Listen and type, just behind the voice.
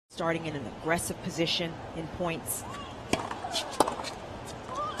starting in an aggressive position in points.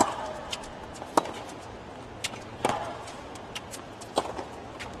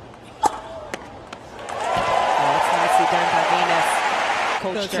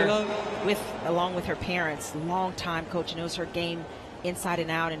 Coached her along with her parents, long time coach, knows her game inside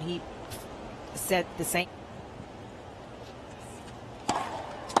and out, and he said the same.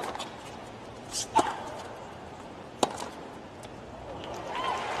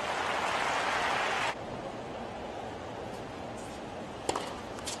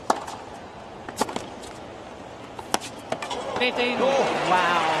 Oh,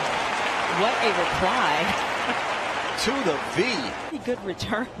 wow, what a reply. To the V. Pretty good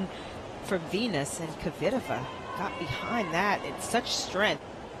return from Venus, and Kvitova got behind that. It's such strength.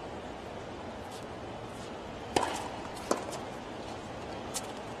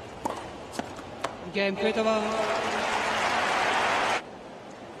 Game Kvitova.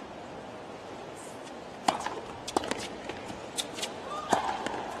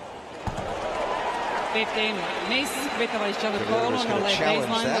 Miss Kvitova is just a call on her left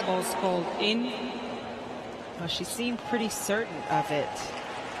baseline. The ball's called in. Well, she seemed pretty certain of it.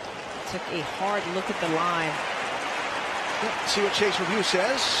 Took a hard look at the line. Yep. See what Chase Review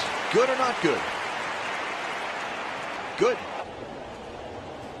says. Good or not good? Good.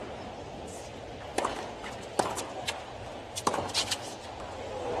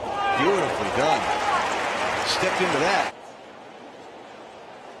 Beautifully done. Stepped into that.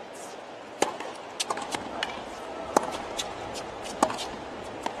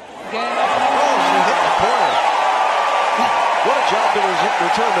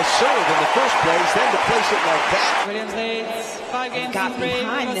 Return the serve in the first place, then to place it like that. Williams leads 5 games. Got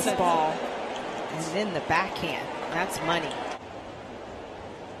behind this ball, and then the backhand. That's money.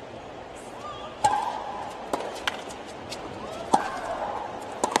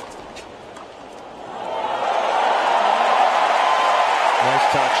 Nice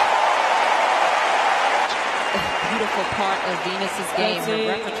touch. A beautiful part of Venus's game, her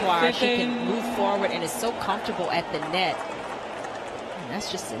repertoire. She can move forward and is so comfortable at the net. That's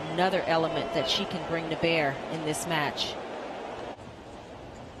just another element that she can bring to bear in this match.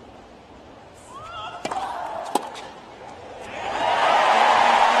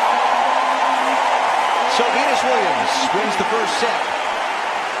 So Venus Williams wins the first set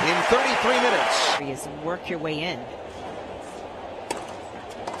in 33 minutes. And work your way in.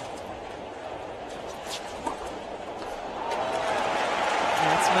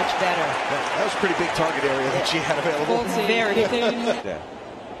 That's much better. That was a pretty big target area that she had available. Very good. Yeah.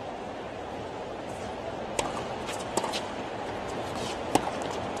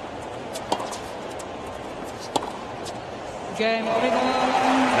 Game.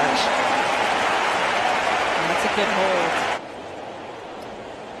 Nice. That's a good hold.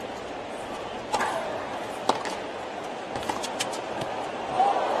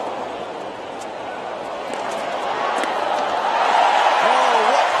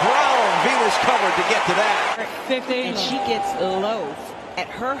 Covered to get to that. 15. And she gets low. At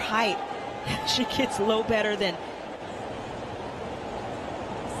her height, she gets low better than.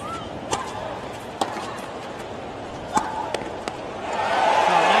 Oh,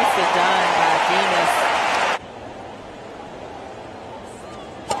 nicely done by Venus.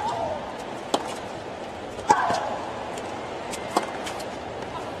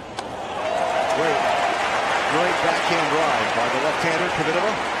 Great backhand drive by the left-hander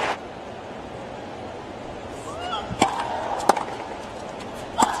Kvitova.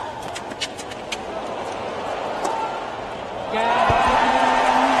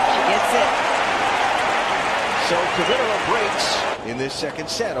 So Kvitova breaks in this second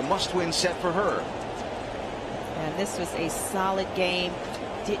set, a must-win set for her. And this was a solid game.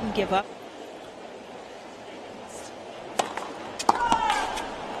 Didn't give up.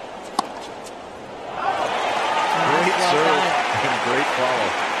 Great serve and great follow.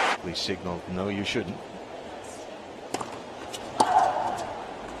 Please signal, no, you shouldn't.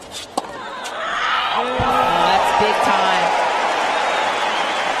 Oh, that's big time.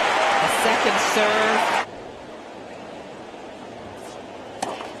 A second serve.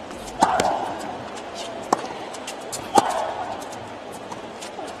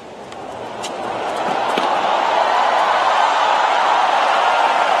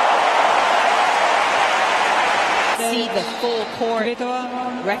 See the full court,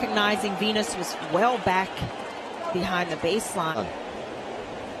 recognizing Venus was well back behind the baseline.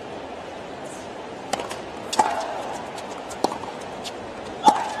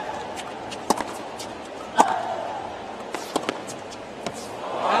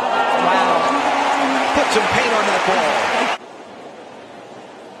 Wow. Put some paint on that ball.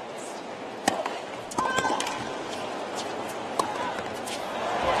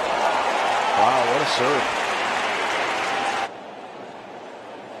 serve.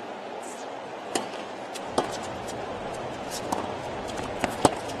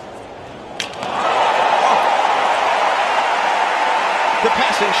 The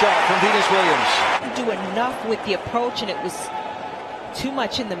passing shot from Venus Williams. Do enough with the approach, and it was too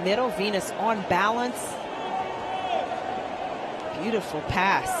much in the middle. Venus on balance. Beautiful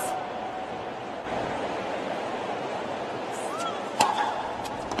pass.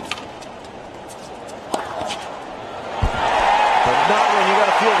 But not when you got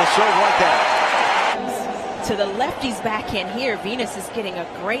to feel the serve like that. To the lefty's backhand here, Venus is getting a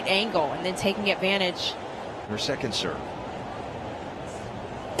great angle and then taking advantage. Her second serve.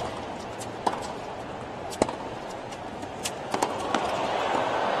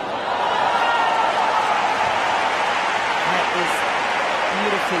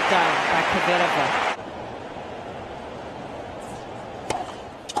 Beautifully done by Kvitova.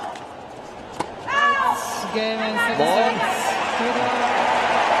 Long.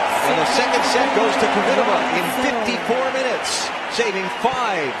 And the second set goes to Kvitova in 54 minutes, saving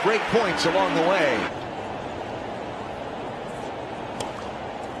 5 break points along the way.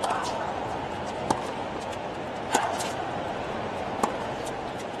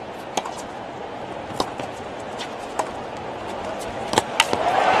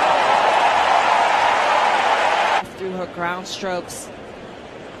 Through her ground strokes,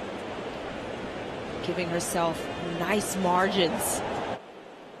 giving herself nice margins.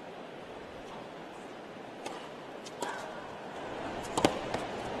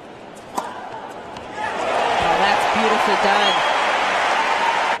 Oh, that's beautifully done.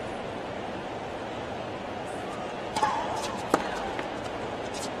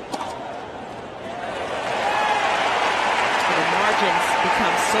 The margins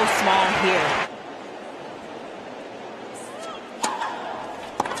become so small here.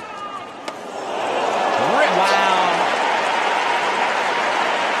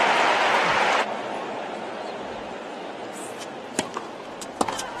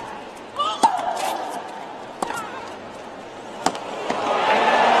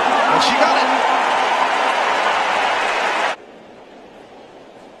 She got it.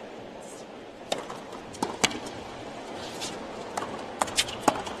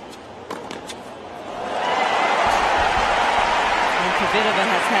 And Kvitova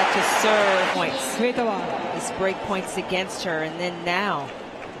has had to serve points. This break points against her, and then now.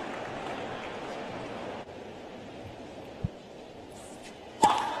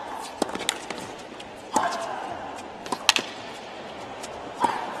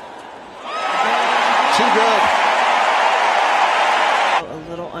 Too good. A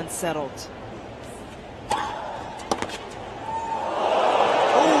little unsettled.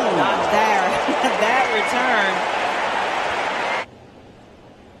 Oh, Not there. That return.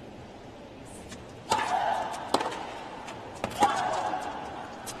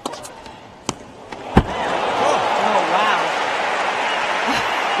 Oh, wow.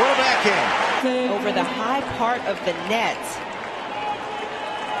 what a backhand. Over the high part of the net.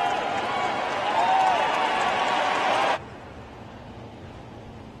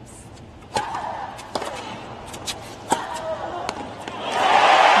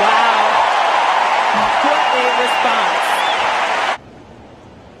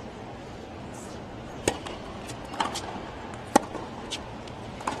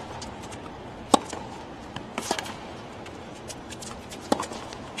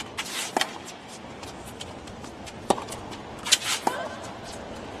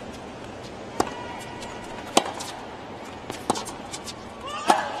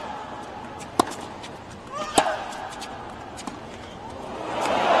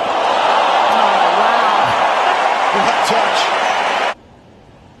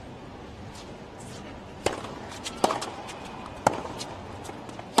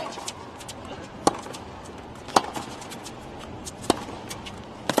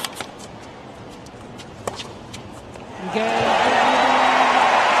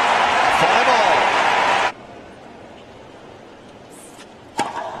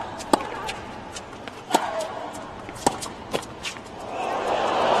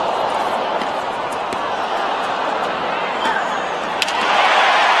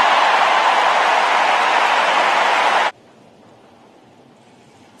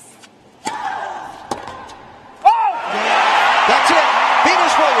 That's it.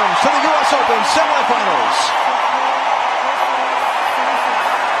 Venus Williams to the U.S. Open semifinals.